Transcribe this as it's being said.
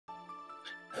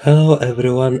Hello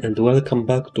everyone and welcome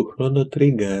back to Chrono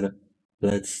Trigger.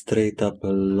 Let's straight up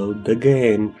load the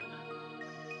game.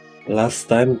 Last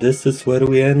time this is where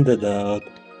we ended up.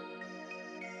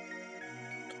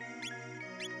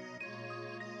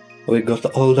 We got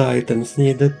all the items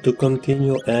needed to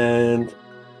continue and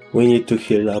we need to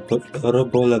heal up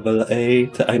Robo level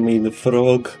 8,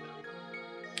 Frog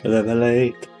level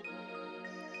 8.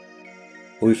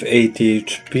 With 80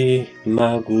 HP,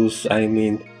 Magus,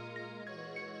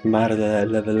 Marle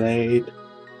level 8.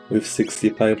 With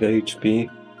 65 HP,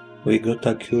 we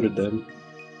gotta cure them.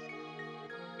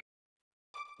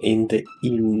 In the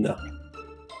inn.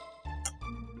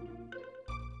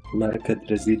 Market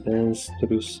residence,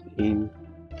 Truce Inn.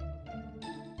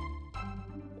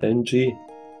 NG.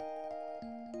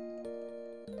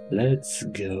 Let's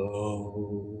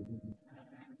go.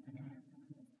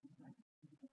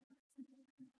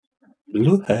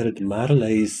 Blue-haired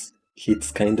Marley's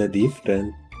hits kinda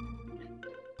different.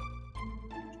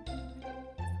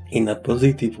 In a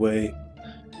positive way.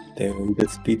 Damn, the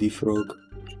speedy frog.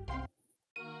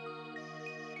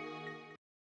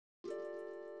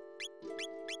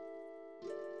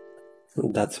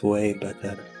 That's way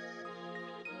better.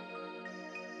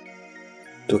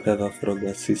 To have a frog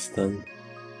assistant.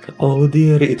 Oh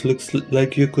dear, it looks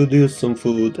like you could use some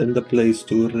food and a place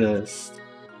to rest.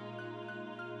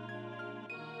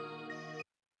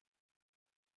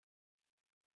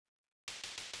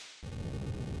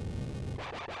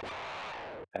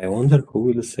 I wonder who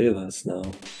will save us now.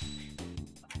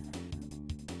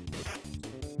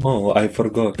 Oh, I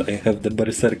forgot, I have the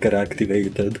Berserker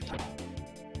activated.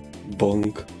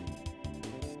 Bonk.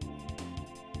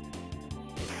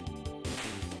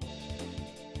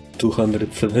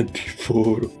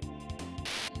 $274.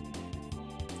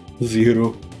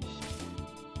 0.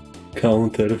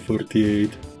 Counter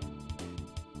 48.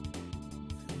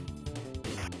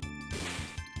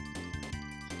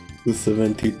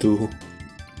 $272.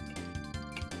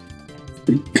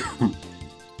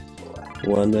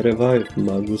 One revive,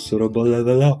 Magus Robo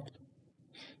level up.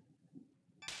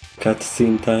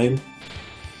 Cutscene time.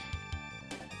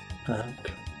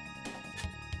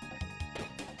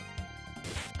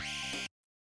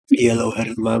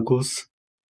 Yellow-haired Magus.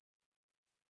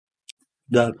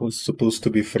 That was supposed to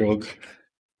be Frog.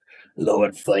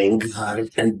 Lower flying guard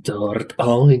and dart,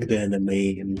 owing the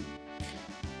enemy.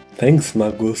 Thanks,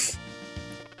 Magus.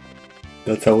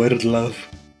 That's a weird laugh.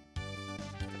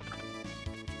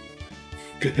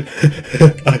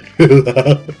 I will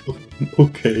laugh.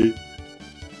 Okay.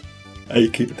 I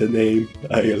keep the name,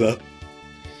 Ayla.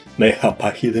 Mayhap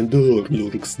a hidden door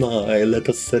lurks nigh, let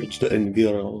us search the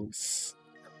environs.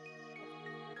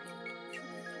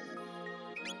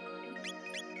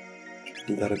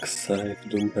 Dark side,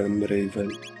 Doom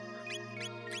Raven.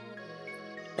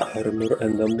 Armor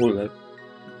and amulet.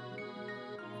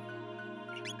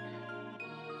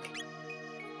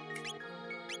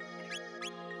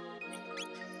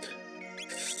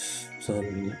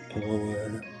 Some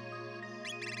power.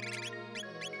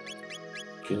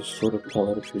 Kills 4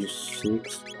 power plus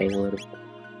 6, power,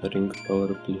 ring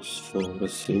power plus 4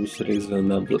 seems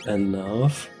reasonable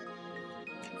enough.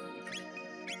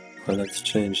 Well, let's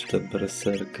change the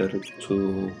Berserker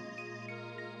to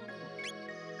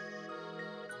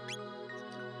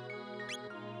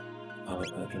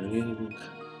power ring.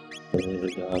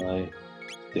 Third eye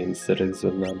seems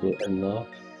reasonable enough.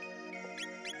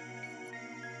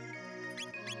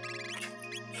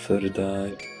 Third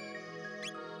eye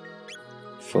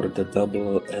for the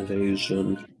double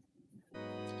evasion.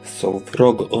 So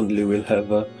Frog only will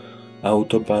have a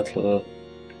auto battle.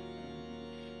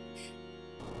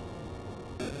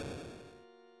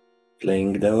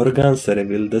 Playing the organs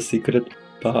reveal the secret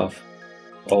path.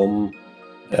 Are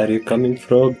you coming,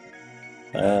 Frog?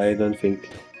 I don't think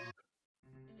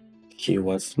he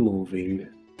was moving.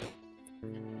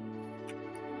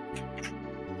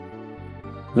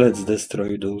 Let's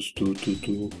destroy those two.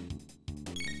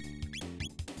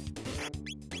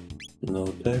 No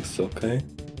text, okay.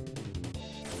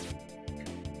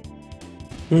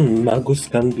 Magus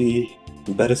can be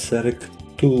Berserk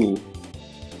too.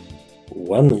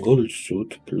 1 gold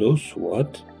suit plus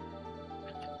what?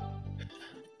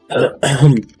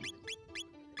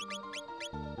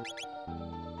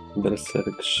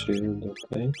 Berserk shield,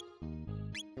 okay.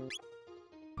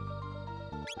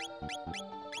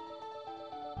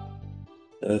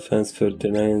 Defense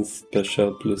 39,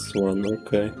 special plus 1,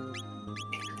 okay.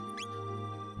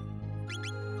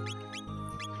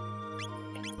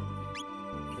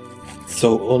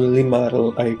 So only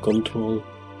Marl I control.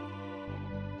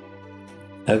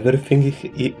 Everything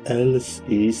else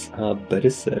is a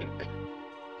Berserk.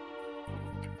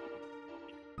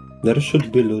 There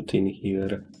should be loot in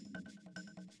here.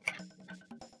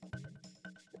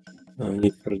 I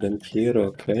need for them here,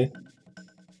 okay.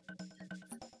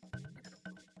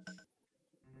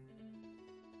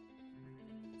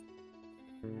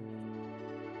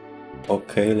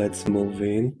 Okay, let's move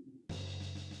in.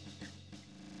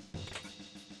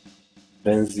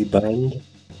 Frenzy Band.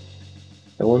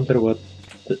 I wonder what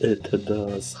it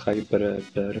does. Hyper.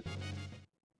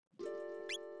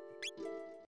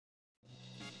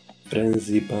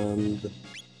 Frenzy Band.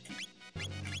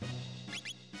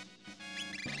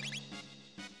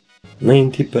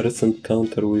 90%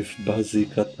 counter with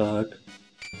basic attack.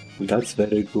 That's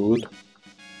very good.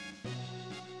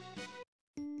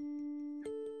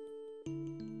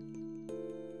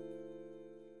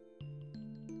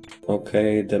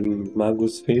 Okay, the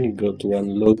Magus thing got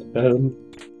one load helm.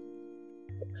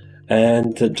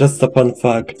 And just a fun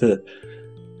fact,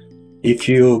 if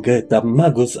you get a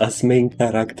Magus as main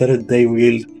character, they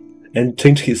will, and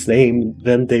change his name,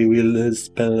 then they will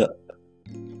spell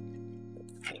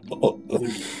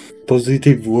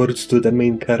positive words to the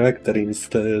main character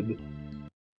instead.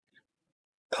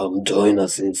 Come join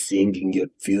us in singing your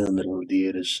funeral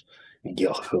dirge.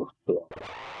 Yakra.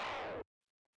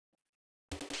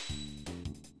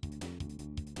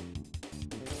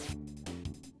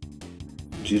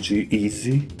 GG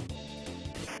easy.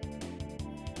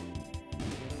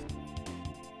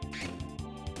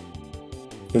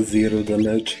 Zero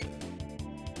damage.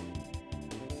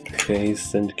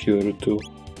 Haste and cure too.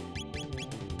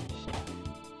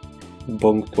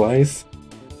 Bonk twice.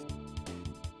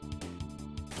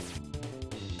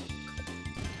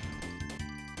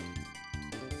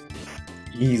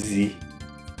 Easy.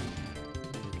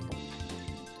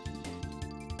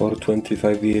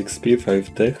 425 EXP,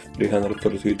 5 tech,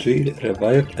 340 G,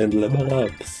 revive and level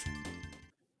ups.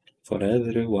 For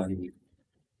everyone.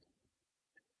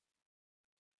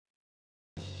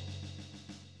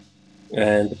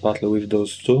 And battle with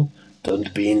those two.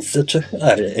 Don't be in such a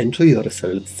hurry, enjoy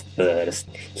yourselves first.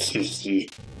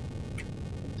 Hehe.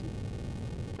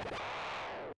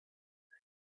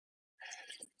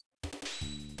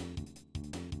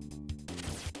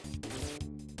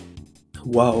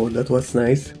 Wow, that was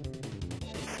nice.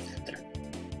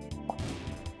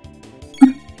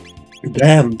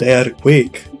 Damn, they are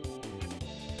quick.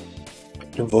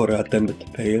 War attempt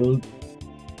failed.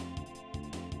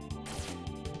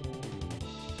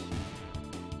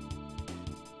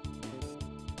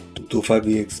 To 5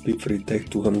 EXP, free tech,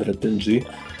 200 NG,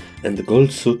 and gold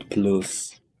suit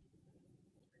plus.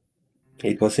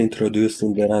 It was introduced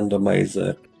in the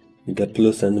randomizer, the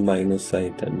plus and minus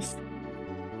items.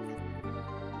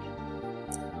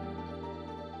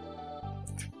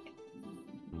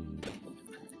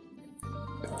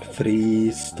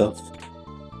 Free stuff.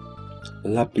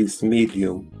 Lapis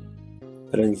medium.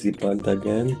 Frenzy Band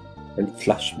again, and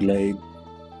Flash Blade.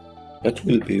 That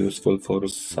will be useful for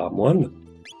someone.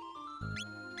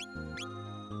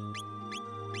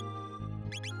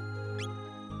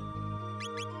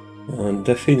 And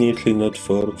definitely not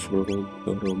for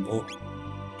Robo.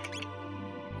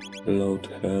 Load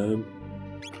helm.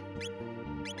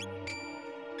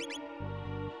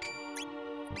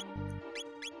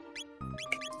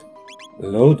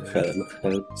 Load helm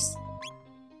helps.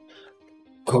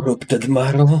 Corrupted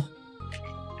marrow.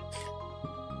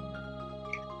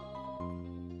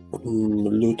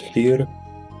 Loot here.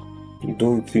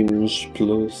 Don't finish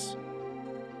plus.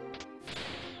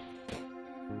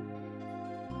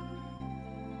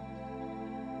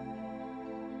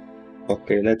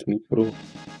 Okay, let me prove.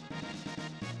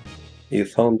 You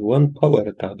found one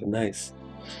power tab, nice.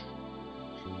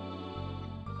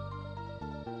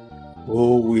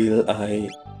 Who will I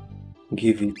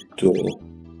give it to?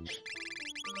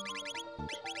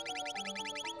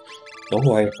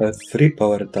 Oh, I have 3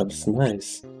 power tabs,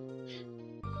 nice.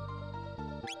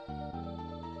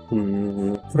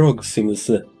 Frog seems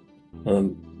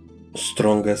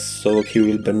strongest, so he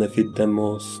will benefit the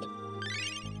most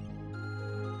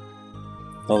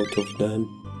out of them.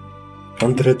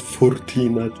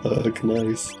 114 attack,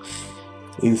 nice.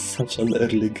 In such an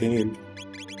early game.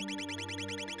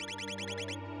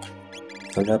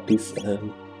 Lapis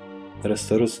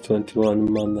restores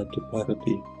 21 mana to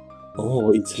party.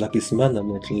 Oh, it's Lapis mana,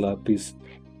 not Lapis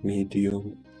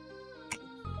medium.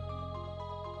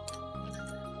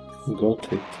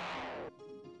 Got it.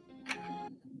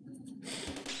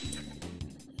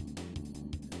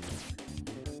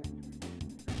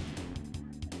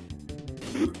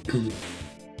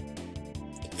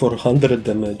 $400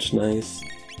 damage, nice.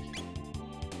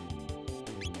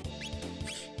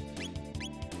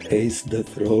 Haste the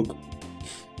frog.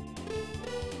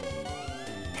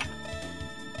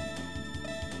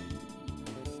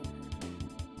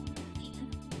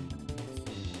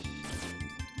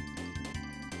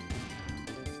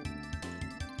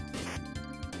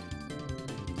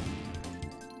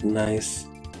 Nice.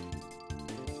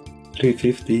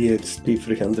 350 XP,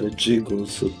 300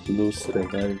 jiggles, lose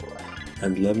revive,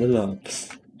 and level ups.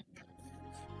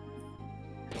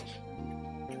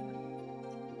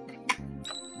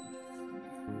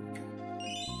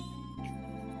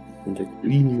 The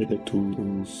green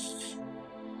tools.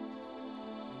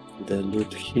 The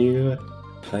loot here,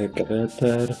 hyper,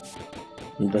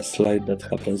 the slide that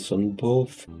happens on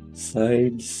both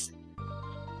sides.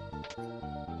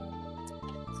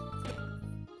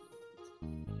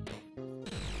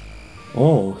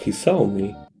 Oh, he saw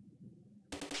me.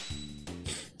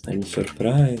 I'm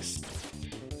surprised.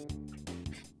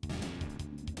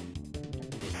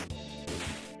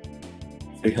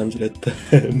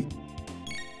 $310.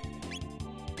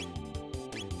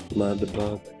 Mad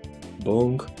bug.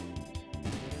 Bong.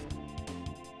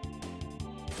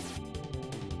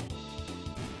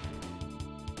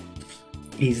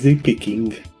 Easy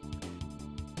picking.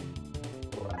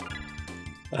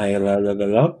 I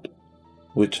level up,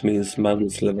 which means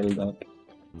Magnus leveled up.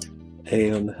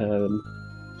 Aeon Helm,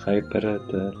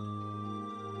 Hyper.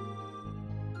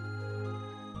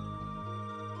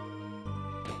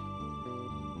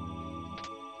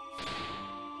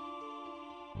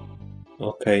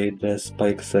 Okay, the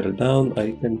spikes are down,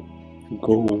 I can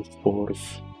go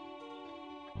forth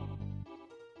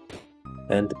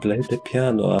and play the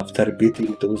piano after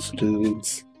beating those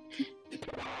dudes.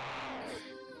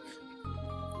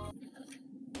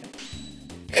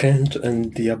 Kent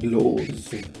and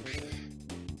Diablos.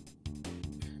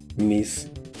 Miss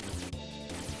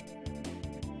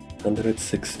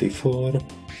 164.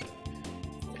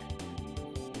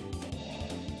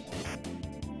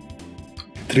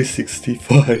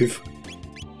 $365.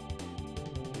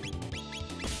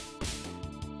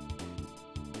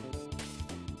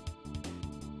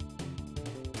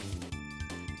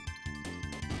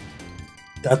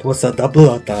 That was a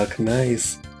double attack,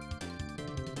 nice.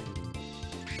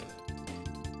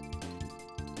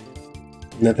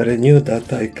 Never knew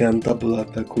that I can double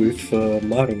attack with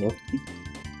Mario.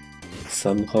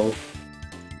 Somehow.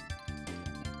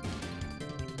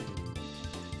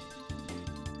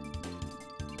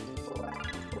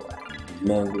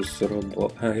 Magus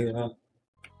Robo Aya.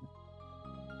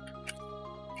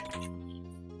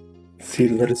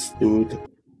 Silver stood.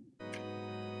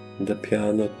 The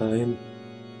piano time.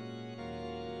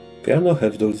 Piano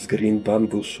have those green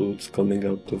bamboo shoots coming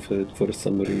out of it for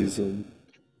some reason.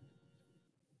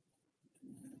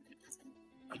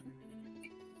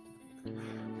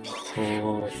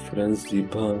 Oh, Frenzy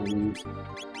Band.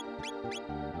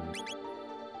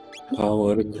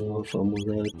 Power Glove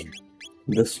Amulet.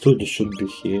 The stud should be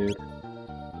here.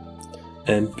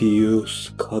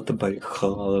 MPUs cut by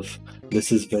half.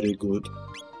 This is very good.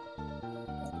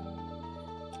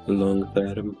 Long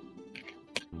term.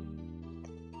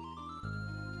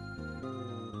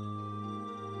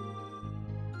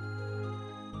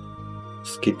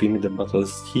 Skipping the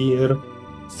battles here.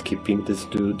 Skipping this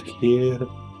dude here.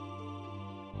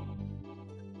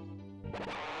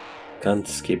 Can't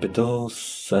skip those,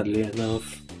 sadly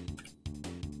enough.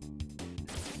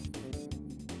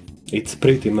 It's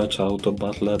pretty much auto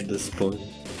battle at this point.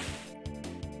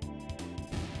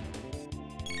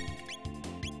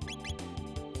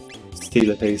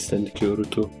 Still haste and cure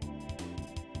too.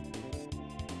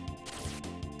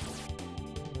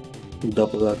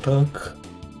 Double attack.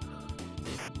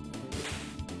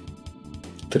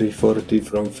 340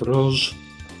 from Froge.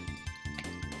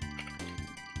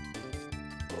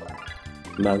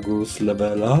 Magus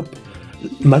level up.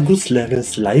 Magus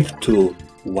learns life too.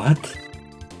 What?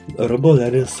 Robo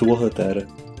learns water.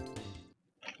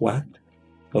 What?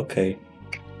 Okay.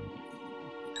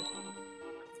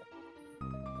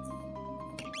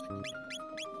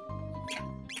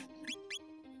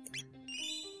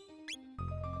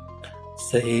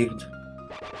 Saved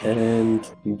and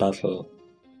battle.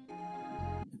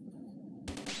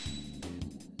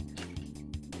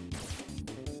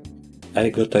 I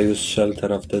gotta use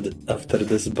shelter after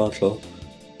this battle.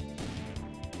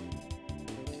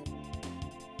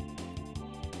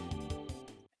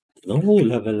 No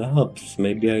level ups,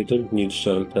 maybe I don't need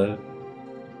shelter.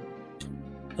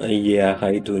 Yeah,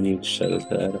 I do need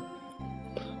shelter.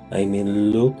 I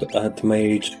mean, look at my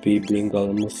HP being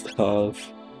almost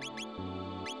half.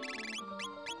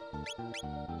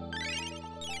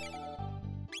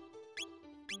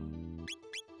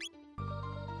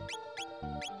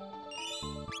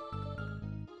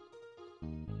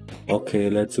 Okay,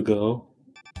 let's go.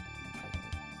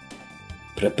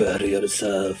 Prepare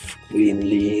yourself, Queen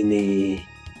Leenie.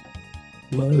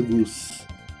 Magus.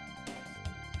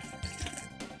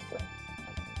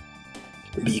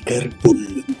 Be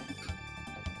careful.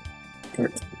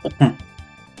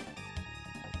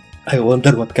 I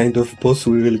wonder what kind of boss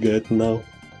we will get now.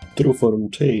 True form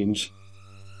change.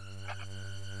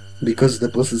 Because the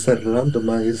bosses are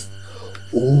randomized.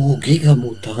 Ooh, Giga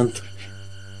Mutant.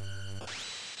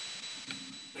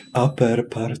 Upper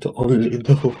part only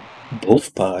though.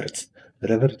 Both parts.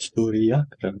 Revert to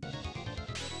Yakra.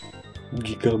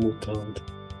 Giga Mutant.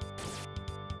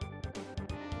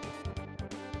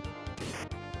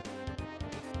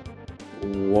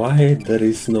 Why there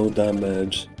is no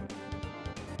damage?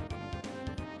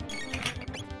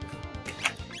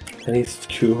 Haste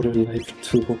cure life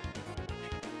 2.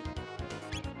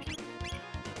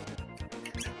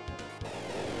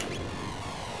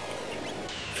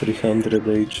 $300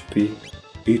 HP,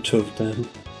 each of them.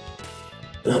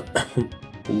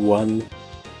 1.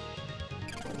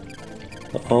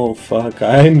 Oh fuck,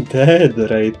 I'm dead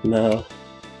right now.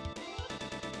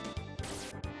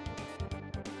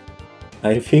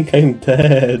 I think I'm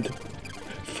dead.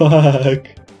 Fuck.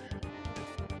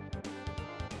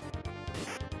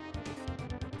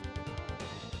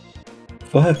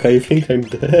 Fuck, I think I'm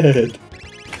dead.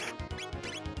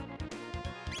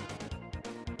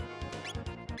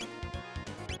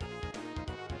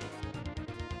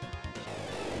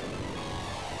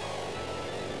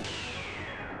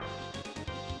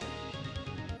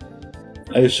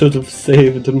 I should have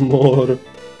saved more.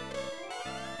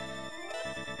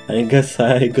 I guess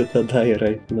I gotta die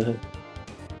right now.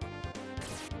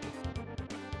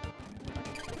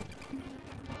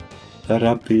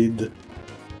 Rapid.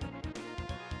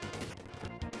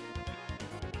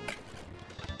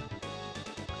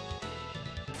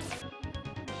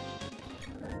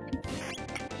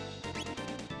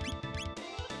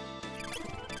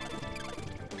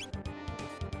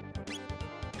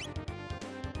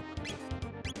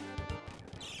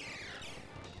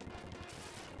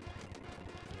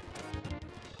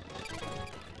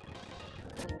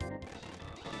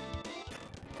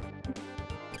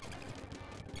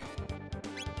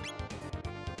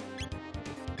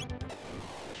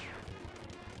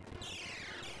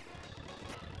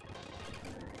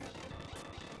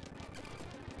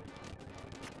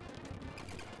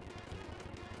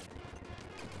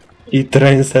 It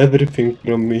drains everything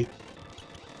from me.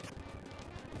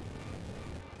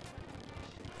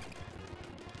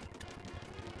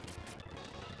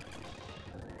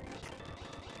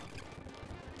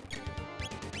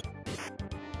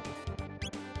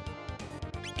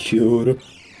 Cure.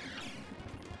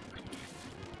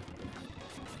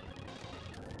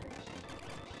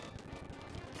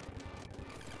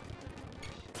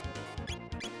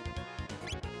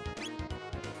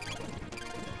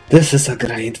 This is a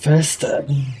grind fest.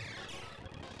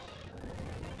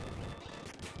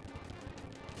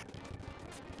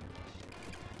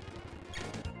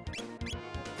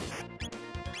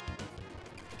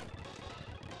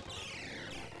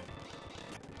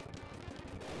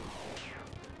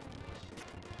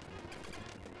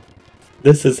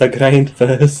 This is a grind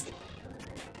fest.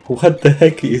 What the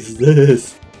heck is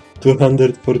this?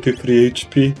 243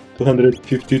 HP,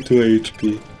 252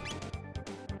 HP.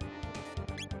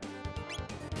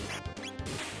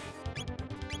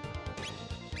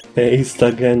 Haste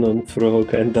again on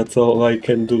Frog, and that's all I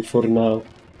can do for now.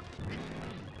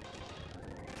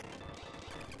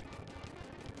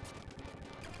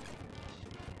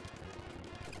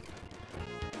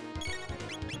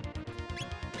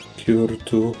 Cure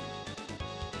 2.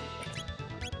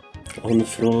 On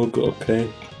Frog, okay.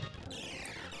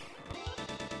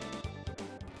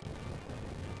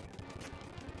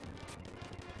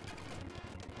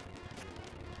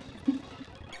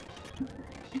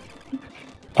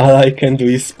 All I can do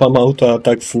is spam auto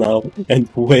attacks now and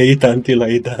wait until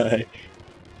I die.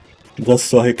 Just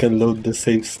so I can load the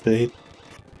save state.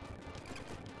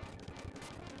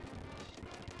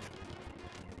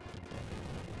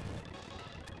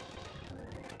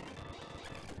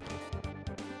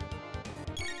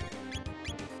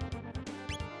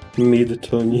 Mid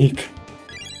tonic.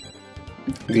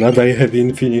 Glad I have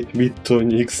infinite mid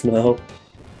tonics now.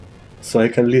 So I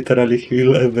can literally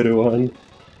heal everyone.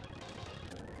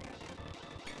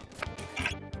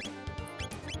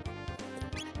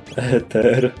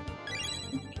 Ether.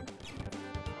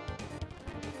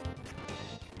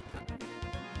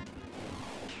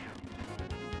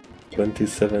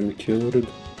 $27 cured.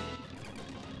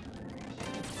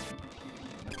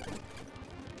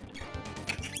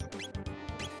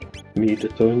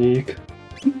 Mid tonic.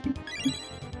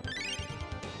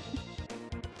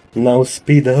 Now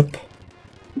speed up.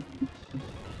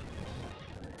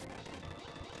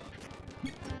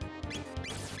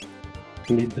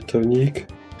 Mid tonic.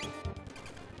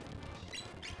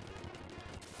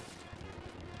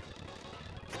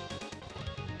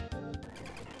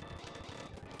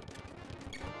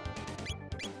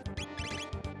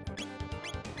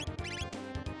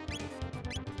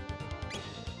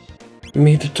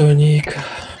 Mid tonic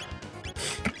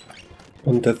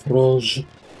on the froge.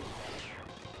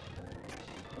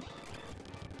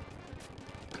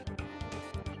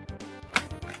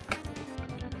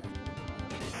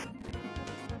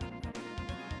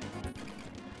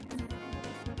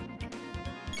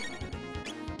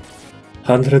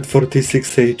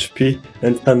 $146 HP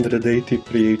and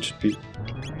 183 HP.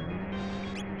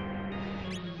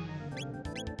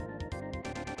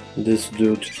 This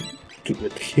dude to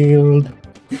get healed.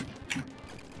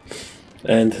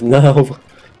 And now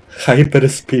hyper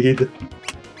speed.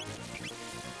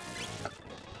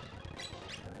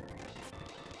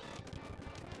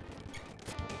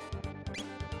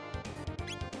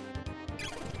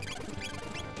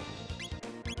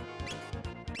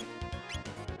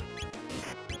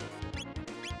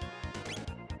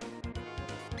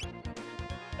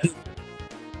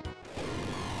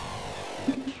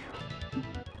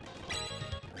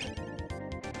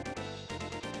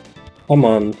 Come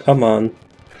on, come on.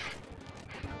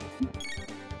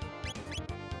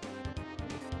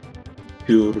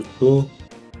 Pure 2.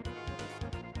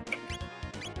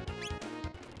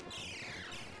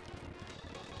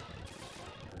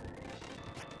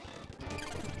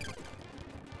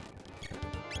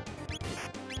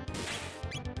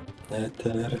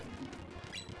 Ether.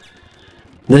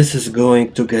 This is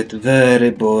going to get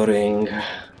very boring.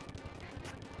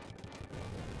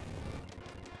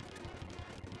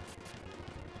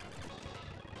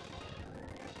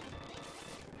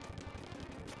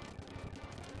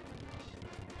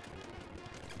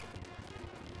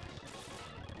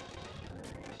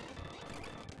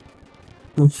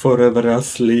 Forever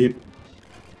asleep.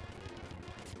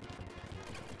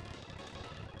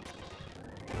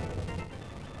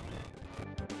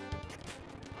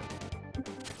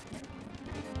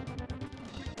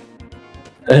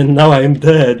 And now I'm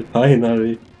dead,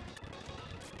 finally.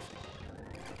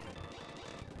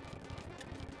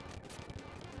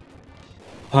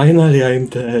 Finally I'm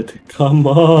dead, come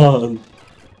on!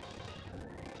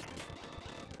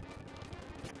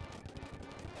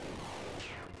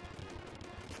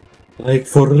 Like,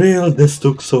 for real, this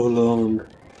took so long.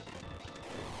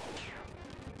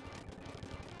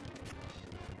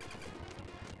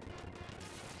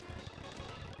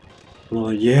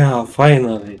 Oh yeah,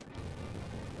 finally.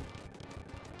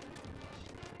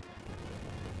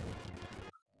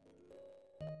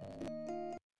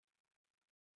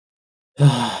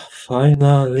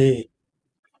 Finally.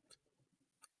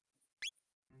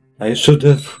 I should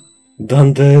have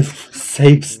done the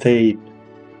save state.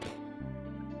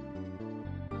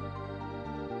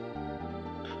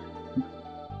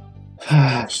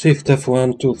 Shift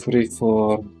F1, 2, 3,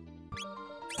 4.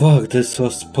 Fuck, this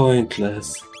was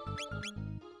pointless.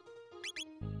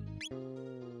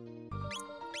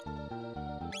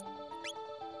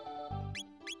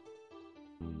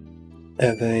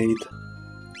 Evade.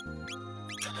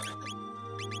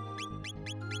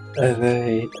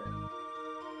 Evade.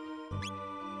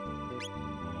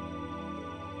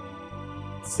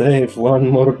 Save one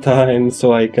more time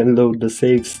so I can load the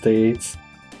save states.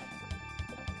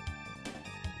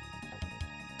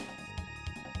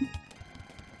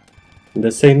 The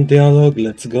same dialogue,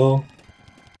 let's go.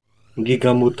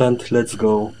 Giga Mutant, let's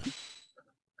go.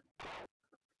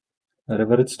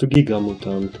 Reverts to Giga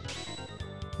Mutant.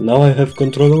 Now I have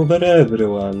control over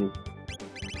everyone.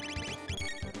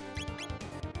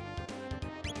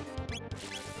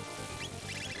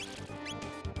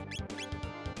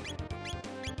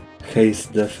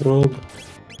 Haste the frog.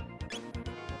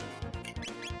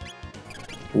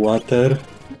 Water.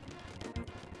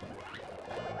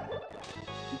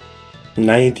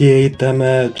 98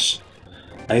 damage.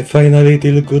 I finally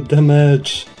deal good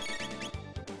damage.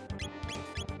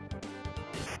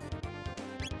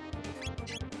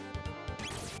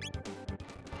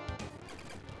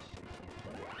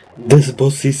 This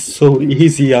boss is so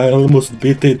easy, I almost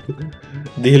beat it,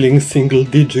 dealing single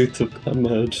digits of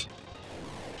damage.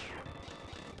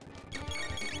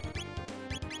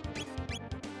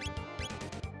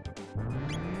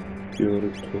 Pure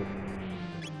 2.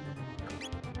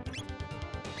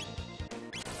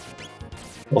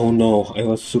 Oh no, I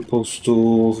was supposed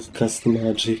to cast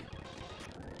magic.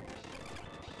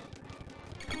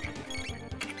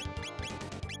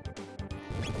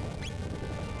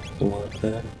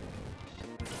 Water.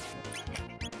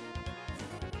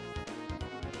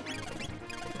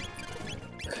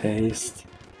 Haste.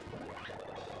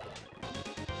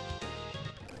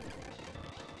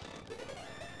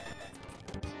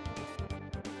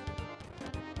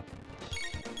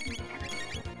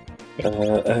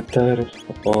 Ether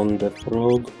on the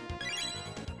frog.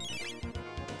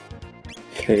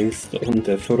 Haste on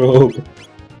the frog.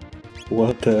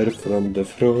 Water from the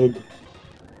frog.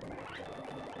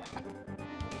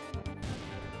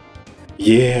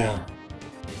 Yeah!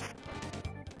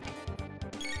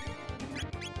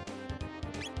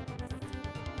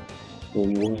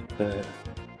 Water.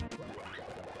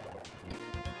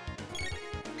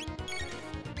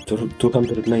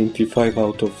 295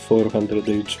 out of 400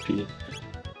 HP.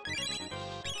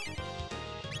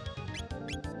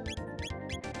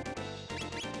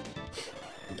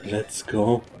 Let's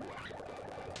go.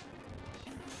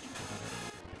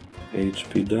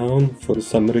 HP down for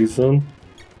some reason.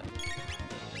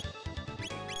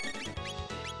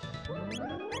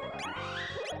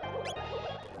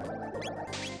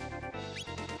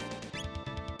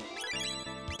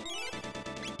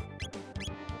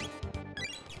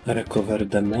 Recover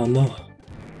the mana.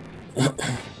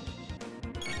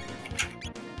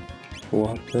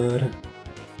 Water.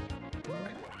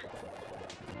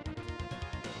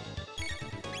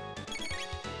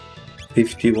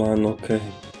 $51, okay.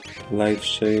 Life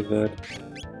saver.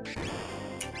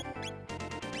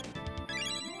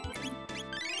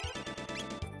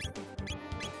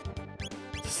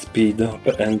 Speed up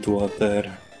and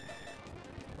water.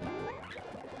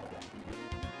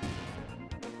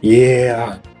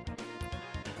 Yeah!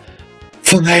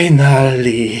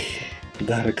 Finally!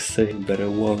 Dark Saber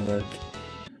wallet.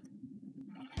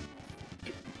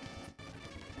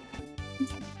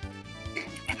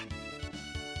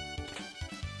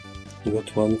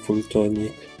 Got one full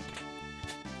tonic.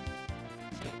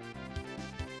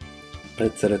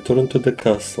 Let's return to the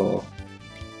castle.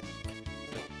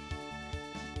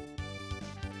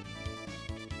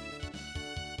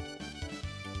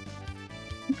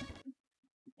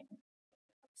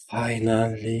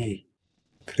 Finally!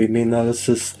 Criminal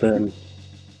system.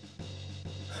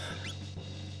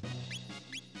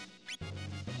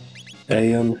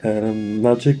 Aeon her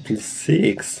magic plus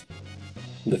 6.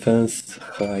 Defense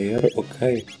higher,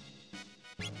 okay.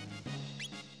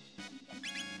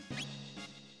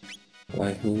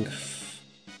 Lightning,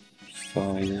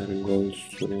 fire, gold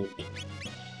sword.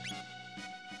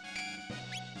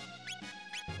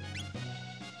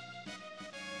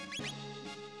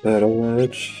 Barrel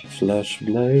edge, flash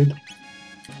blade.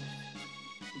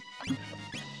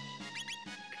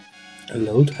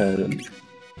 Load harem.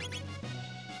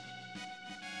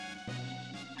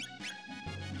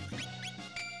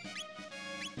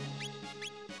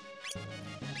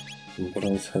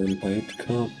 Bronze helm white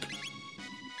cup.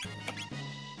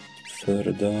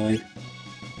 Third eye.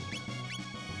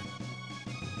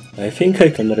 I think I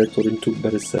can return to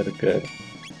Berserker.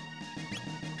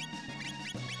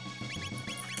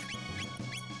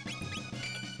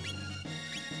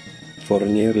 For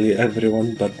nearly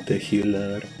everyone but the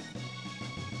healer.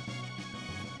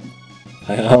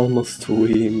 I almost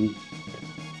win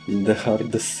in the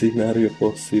hardest scenario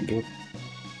possible.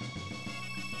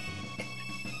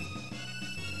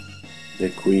 The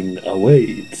queen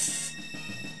awaits.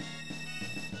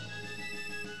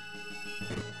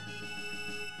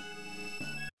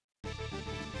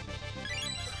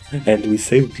 And we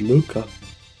saved Luca.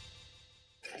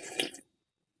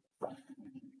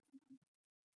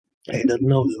 I don't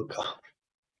know Luca.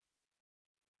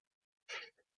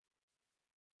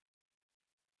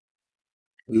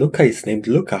 Luca is named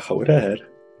Luca, how rare.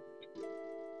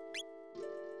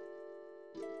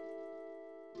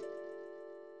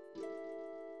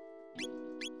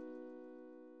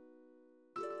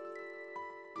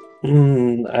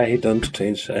 I don't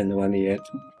change anyone yet.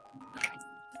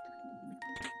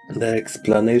 The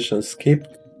explanation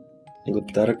skipped. Good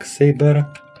Dark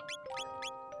Saber.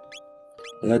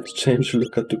 Let's change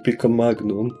Luca to Pico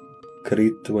Magnum.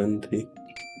 Crit 20.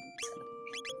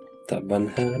 Taban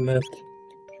Helmet.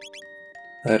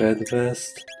 Red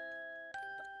Vest.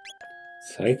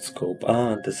 Side Scope.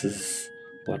 Ah, this is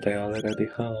what I already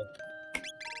have.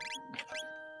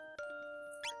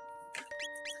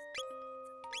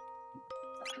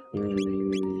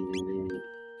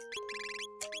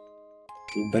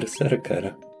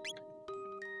 Berserker.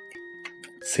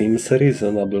 Seems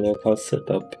reasonable of a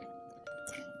setup.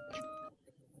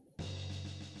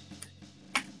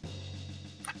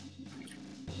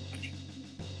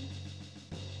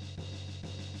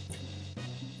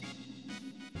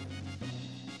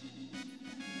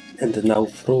 And now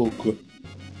frog.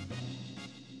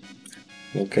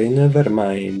 Okay, never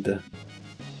mind.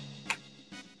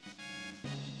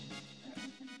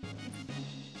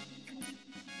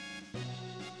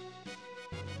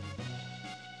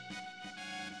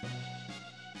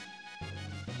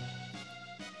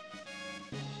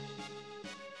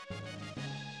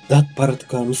 That part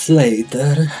comes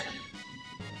later.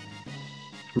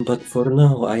 But for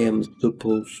now I am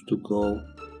supposed to go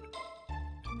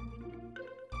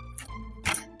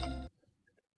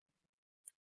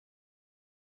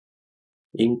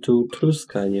into Truth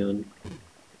Canyon.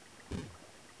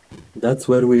 That's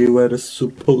where we were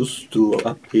supposed to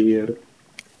appear.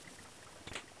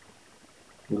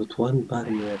 Got one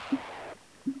barrier.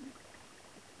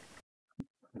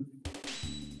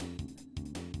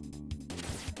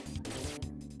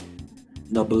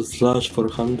 Double slash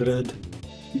 400.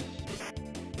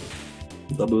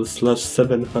 Double slash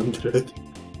 700.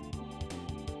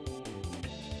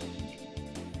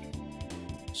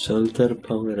 Shelter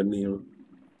power meal.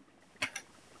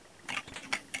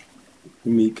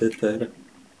 Meat ether.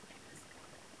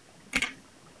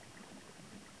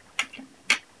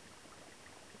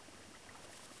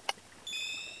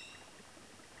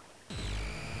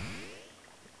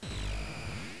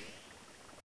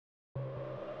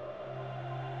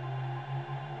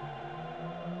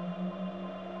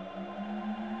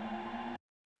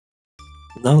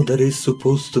 Now there is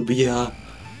supposed to be a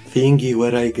thingy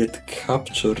where I get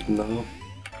captured now.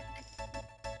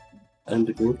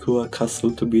 And go to a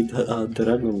castle to beat a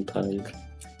dragon tank.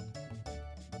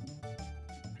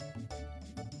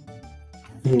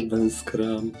 Then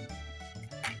scram.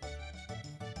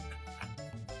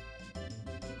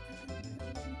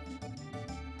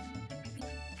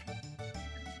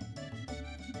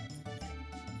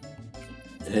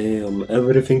 Damn,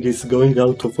 everything is going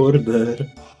out of order.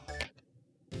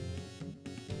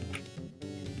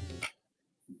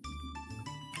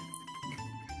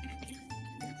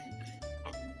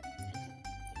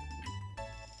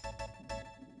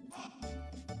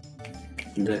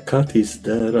 The cat is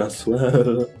there as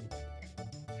well.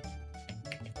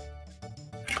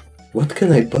 What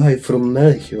can I buy from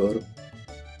Melchior?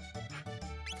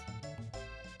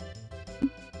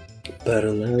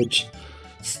 Pearl Edge,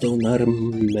 Stone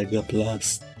Arm, Mega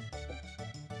Blast.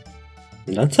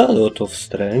 That's a lot of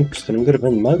strength, stronger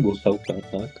than Magus auto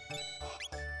attack.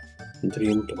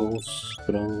 Dream Pulse,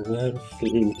 stronger,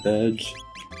 Flint Edge.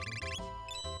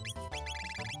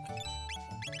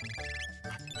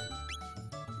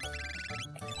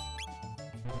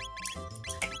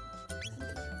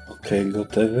 Okay,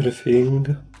 got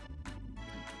everything.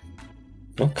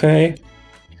 Okay.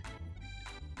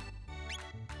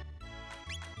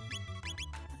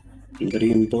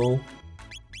 Dream Ball.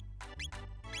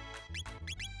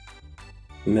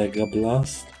 Mega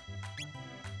Blast.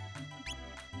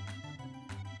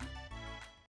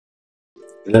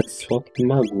 Let's swap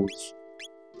Magus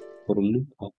for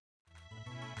Lupa.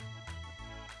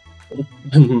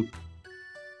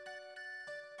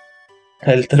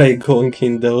 I'll try going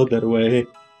in the other way,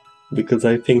 because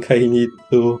I think I need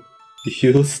to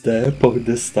use the epoch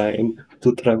this time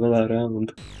to travel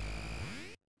around.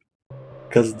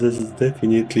 Because this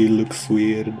definitely looks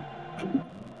weird.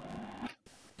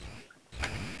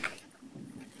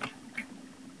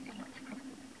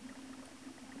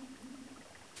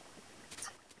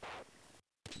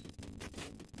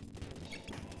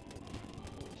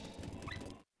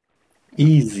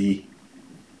 Easy.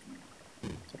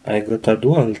 I got a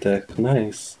dual tech,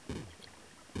 nice.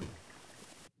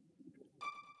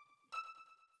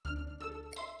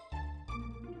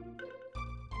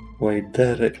 Wait,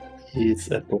 there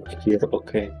is epoch here,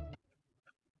 okay.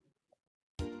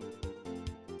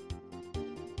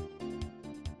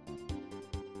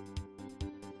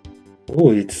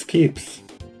 Oh, it skips.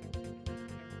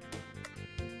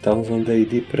 1000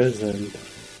 AD present.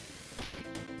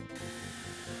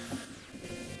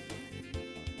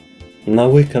 Now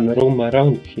we can roam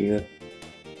around here.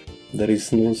 There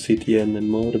is no city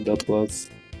anymore, that was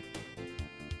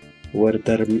where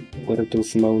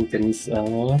those mountains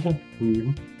are.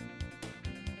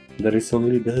 There is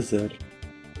only desert.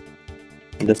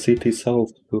 The city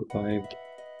south survived.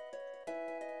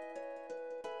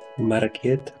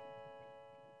 Market.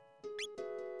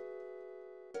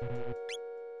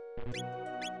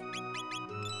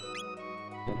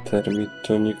 Thermite,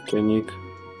 tonic,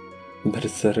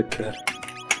 berserker,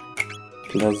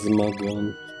 plasma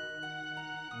gun.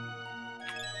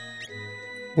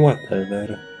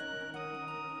 Whatever.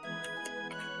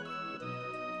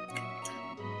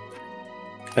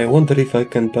 I wonder if I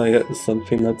can buy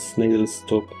something at Snail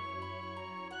Stop.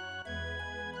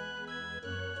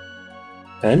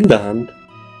 Pendant?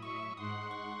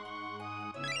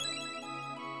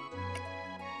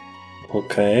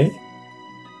 Okay.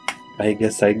 I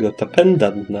guess I got a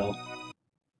pendant now.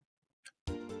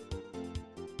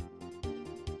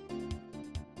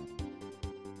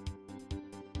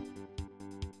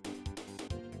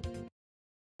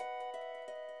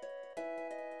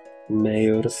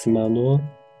 Mayor's Manor.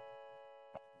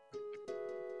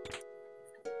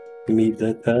 Mid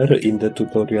ether in the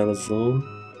tutorial zone.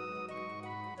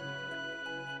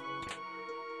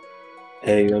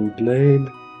 Aeon Blade.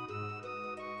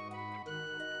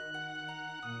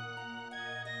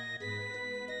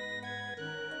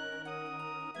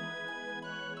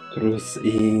 Truth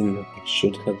in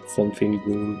should have something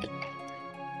good.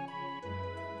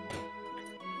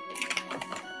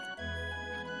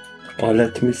 Oh,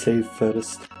 let me save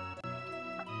first.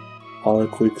 All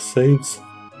quick saves.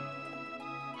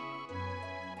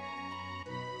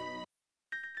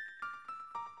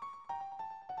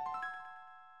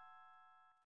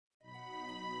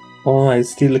 Oh, I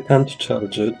still can't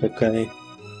charge it, okay.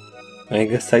 I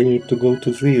guess I need to go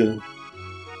to Zeal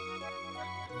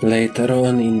later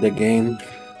on in the game.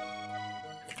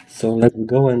 So let's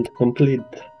go and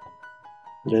complete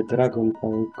the Dragon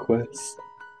Tank quest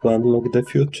to unlock the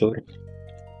future.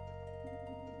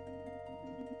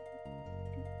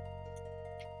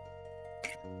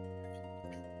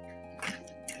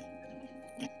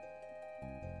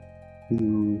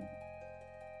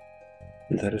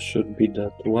 There should be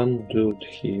that one dude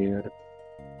here.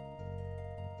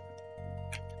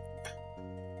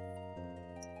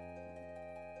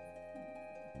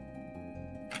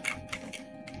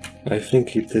 I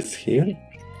think it is here.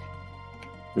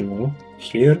 No.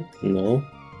 Here? No.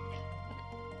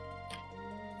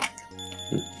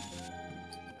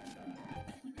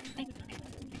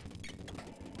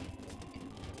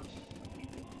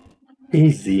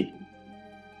 Easy.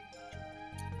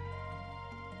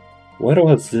 Where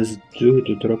was this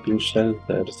dude dropping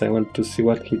shelters? I want to see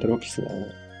what he drops now.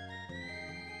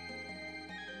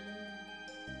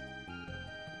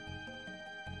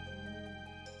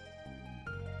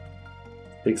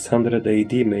 $600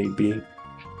 AD maybe.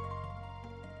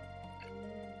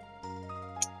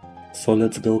 So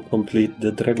let's go complete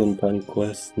the Dragon Tank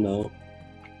quest now.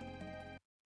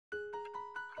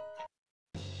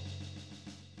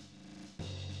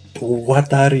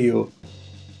 What are you?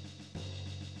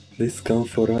 Please come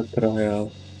for a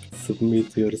trial.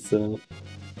 Submit yourself.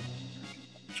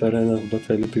 Fair enough,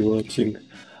 but I'll be watching.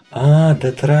 Ah,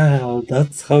 the trial.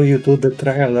 That's how you do the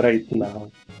trial right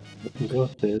now.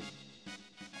 Got it.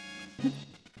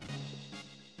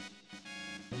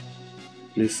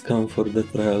 Please come for the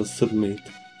trial. Submit.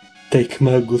 Take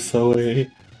Magus away.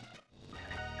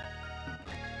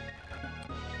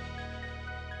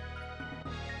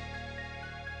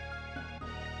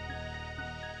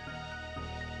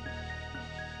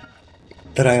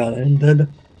 Trial ended.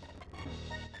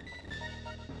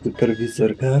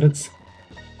 Supervisor guards.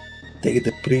 Take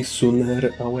the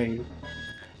prisoner away.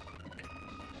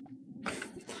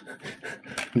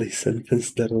 They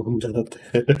sentenced their own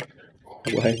daughter.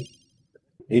 Why?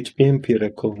 HPMP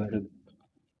recovered.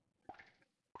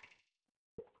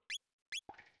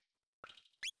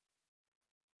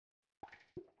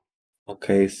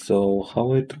 Okay, so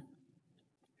how it...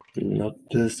 Not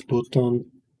this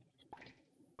button.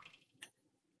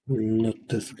 Not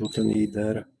this button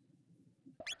either.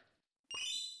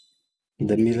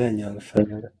 The millennial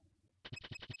fella.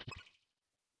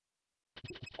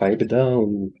 Pipe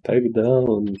down, pipe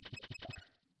down.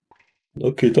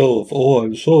 Knock it off. Oh,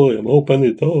 I'm sorry, I'm open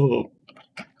it up.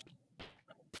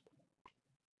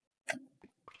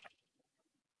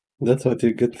 That's what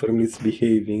you get for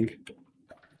misbehaving.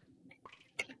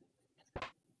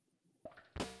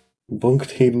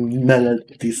 Bonked him melee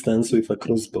distance with a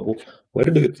crossbow. Where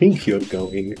do you think you're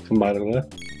going, Marla?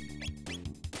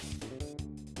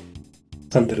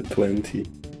 120.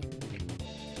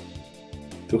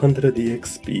 200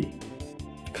 EXP.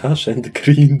 Cash and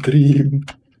Green Dream.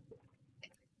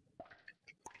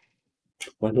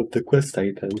 One of the quest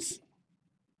items.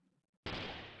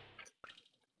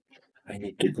 I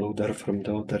need to go there from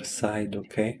the other side,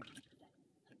 okay?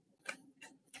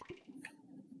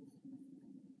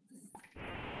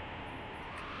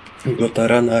 Gotta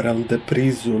run around the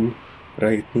prison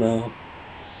right now.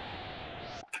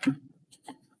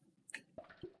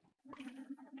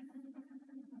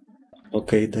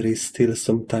 Okay, there is still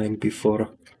some time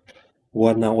before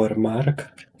 1 hour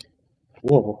mark.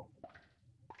 Whoa.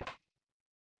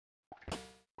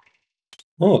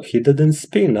 Oh, he didn't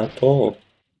spin at all.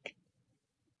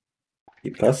 He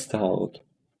passed out.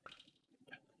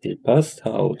 He passed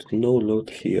out. No loot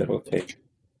here, okay.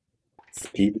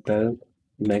 Speed belt,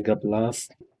 Mega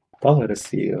Blast, Power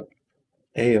Seal,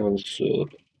 Aeon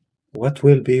Suit. What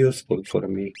will be useful for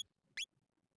me?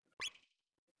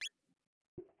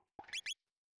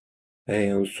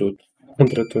 Aeon Suit,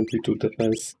 122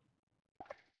 defense.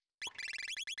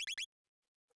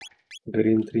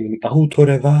 Green Dream, Auto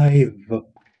Revive!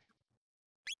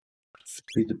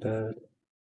 Speed belt,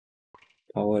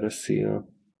 Power Seal.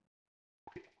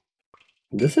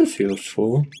 This is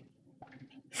useful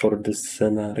for this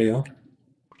scenario.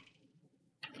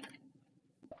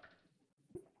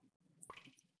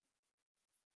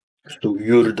 So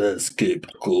you're the escape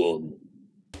clone.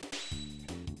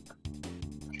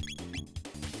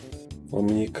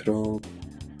 Omnicron.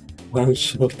 One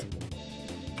shot.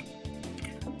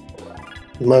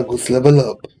 Magus, level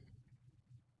up.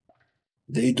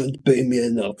 They don't pay me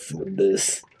enough for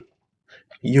this.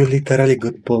 You literally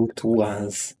got bonked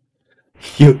once.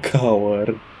 You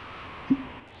coward.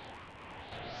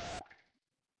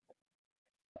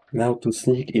 Now to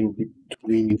sneak in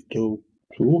between those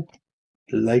two,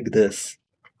 like this.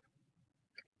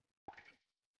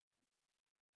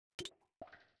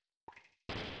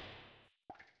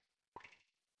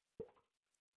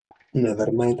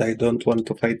 Never mind, I don't want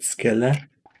to fight Skele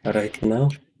right now.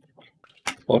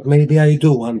 Or maybe I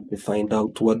do want to find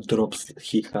out what drops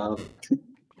he have.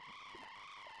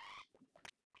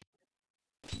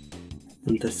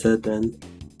 The sudden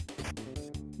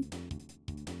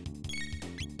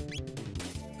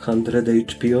 100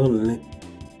 HP only.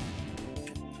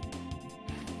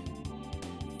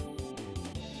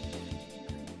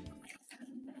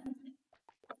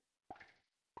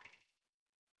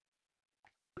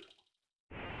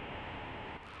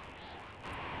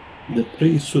 The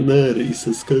prisoner is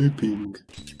escaping.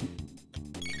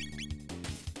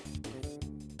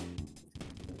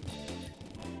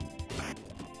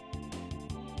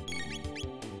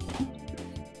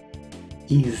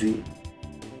 Easy.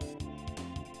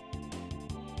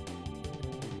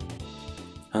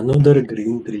 Another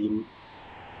green dream.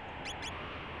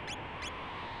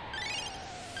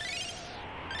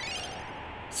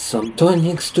 Some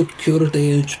tonics to cure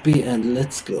the HP and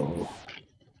let's go.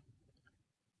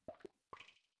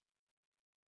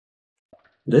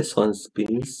 This one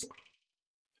spins.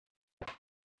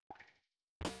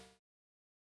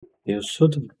 You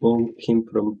should have bonked him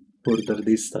from further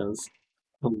distance.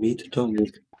 Oh, meat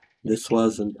tonic. This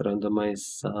wasn't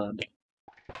randomized sad.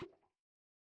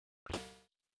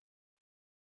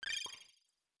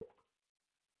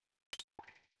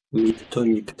 Meat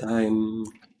tonic time.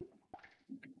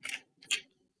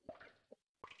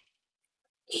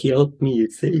 Help me,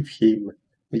 save him.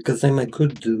 Because I'm a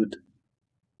good dude.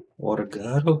 Or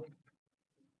girl.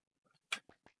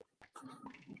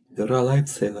 You're a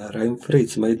lifesaver. I'm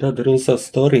Fritz. My dad runs a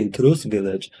store in Truth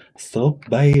Village. Stop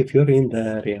by if you're in the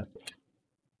area.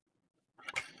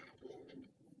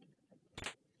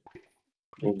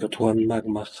 I got one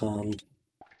magma hand.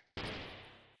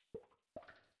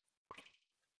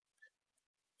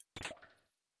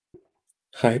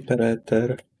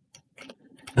 Hyper-ether.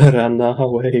 Ran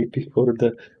away before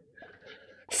the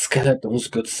skeletons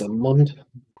got summoned.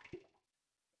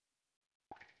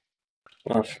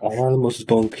 I almost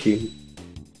bonked him.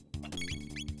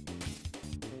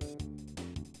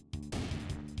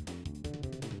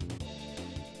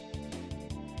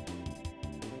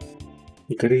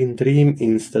 Green dream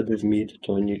instead of meat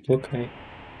tonic, okay.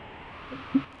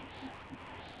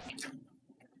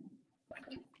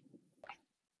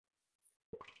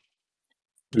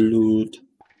 Loot.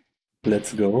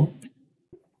 Let's go.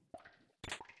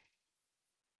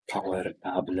 Power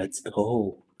up, let's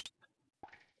go.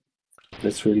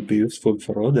 This will be useful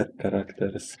for other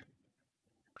characters.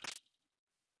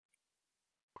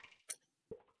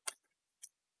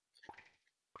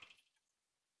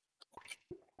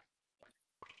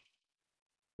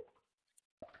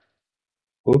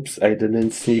 Oops, I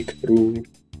didn't sneak through.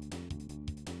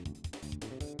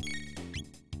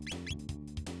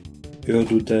 You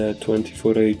do the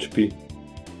 24 HP.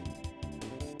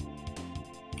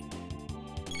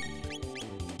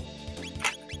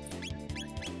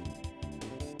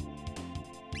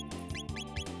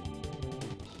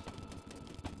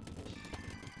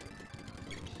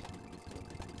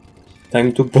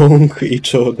 Time to bonk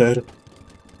each other.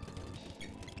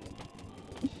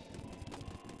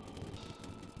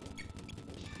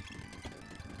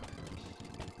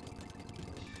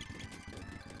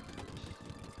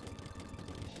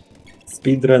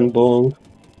 Speedrun bonk.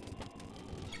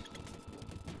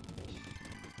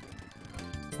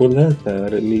 Full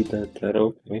ether, mid ether,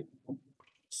 okay.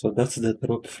 So that's the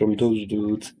drop from those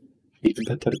dudes. It's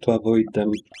better to avoid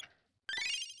them.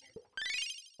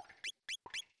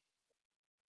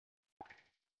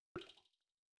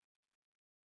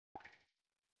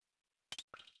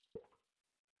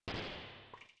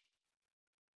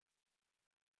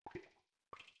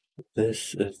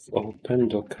 This is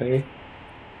opened, okay.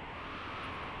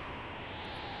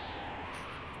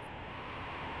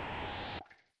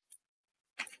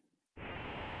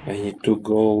 I need to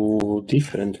go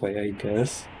different way, I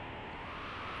guess.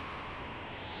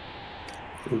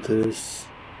 This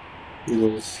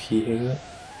goes here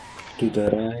to the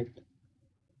right.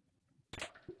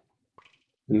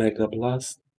 Mega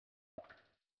Blast.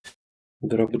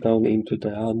 Drop down into the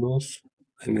anus.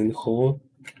 Hole.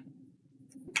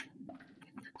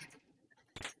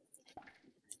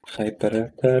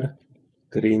 Hyper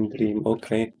Green Dream,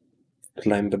 okay.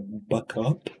 Climb back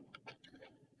up.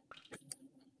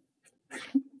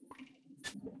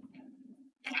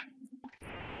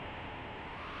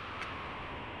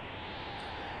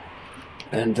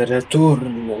 And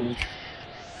return.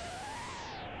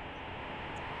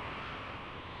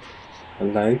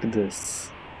 Like this.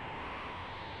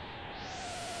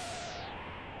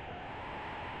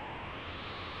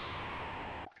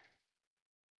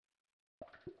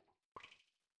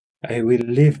 I will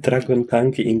leave Dragon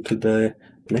Tank into the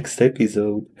next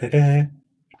episode.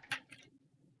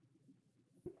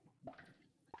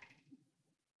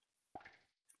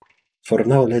 For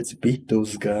now, let's beat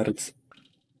those guards.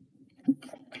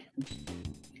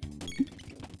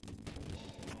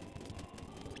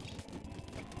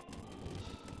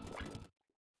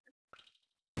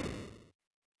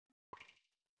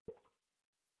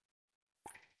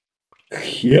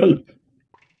 Help!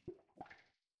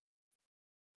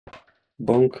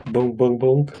 Bonk, bonk, bonk,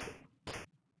 bonk.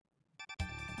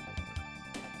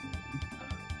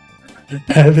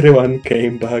 Everyone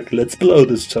came back. Let's blow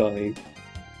this joint.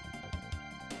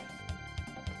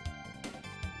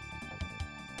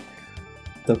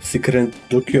 Top secret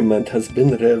document has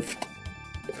been revved.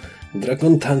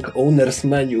 Dragon Tank Owner's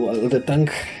Manual, the tank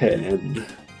head.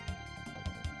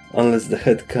 Unless the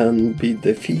head can be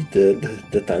defeated,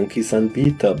 the tank is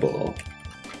unbeatable.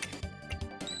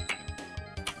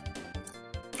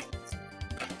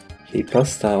 He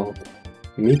passed out.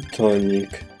 Mid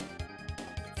tonic.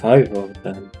 5 of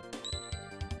them.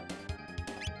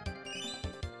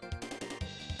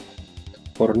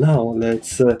 For now,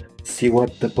 let's see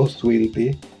what the boss will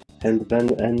be, and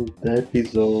then end the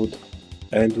episode,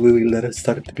 and we will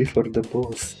restart before the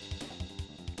boss.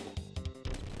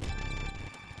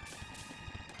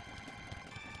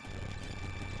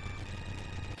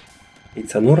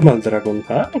 It's a normal dragon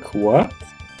tank? What?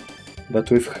 But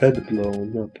with head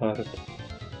blown apart.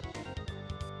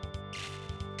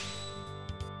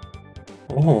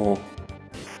 Oh.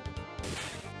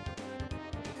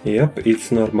 Yep,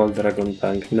 it's normal dragon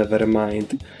tank, never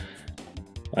mind.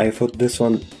 I thought this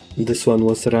one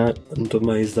was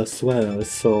randomized as well,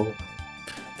 so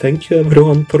thank you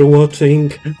everyone for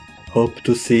watching. Hope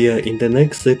to see you in the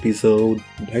next episode.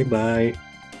 Bye bye.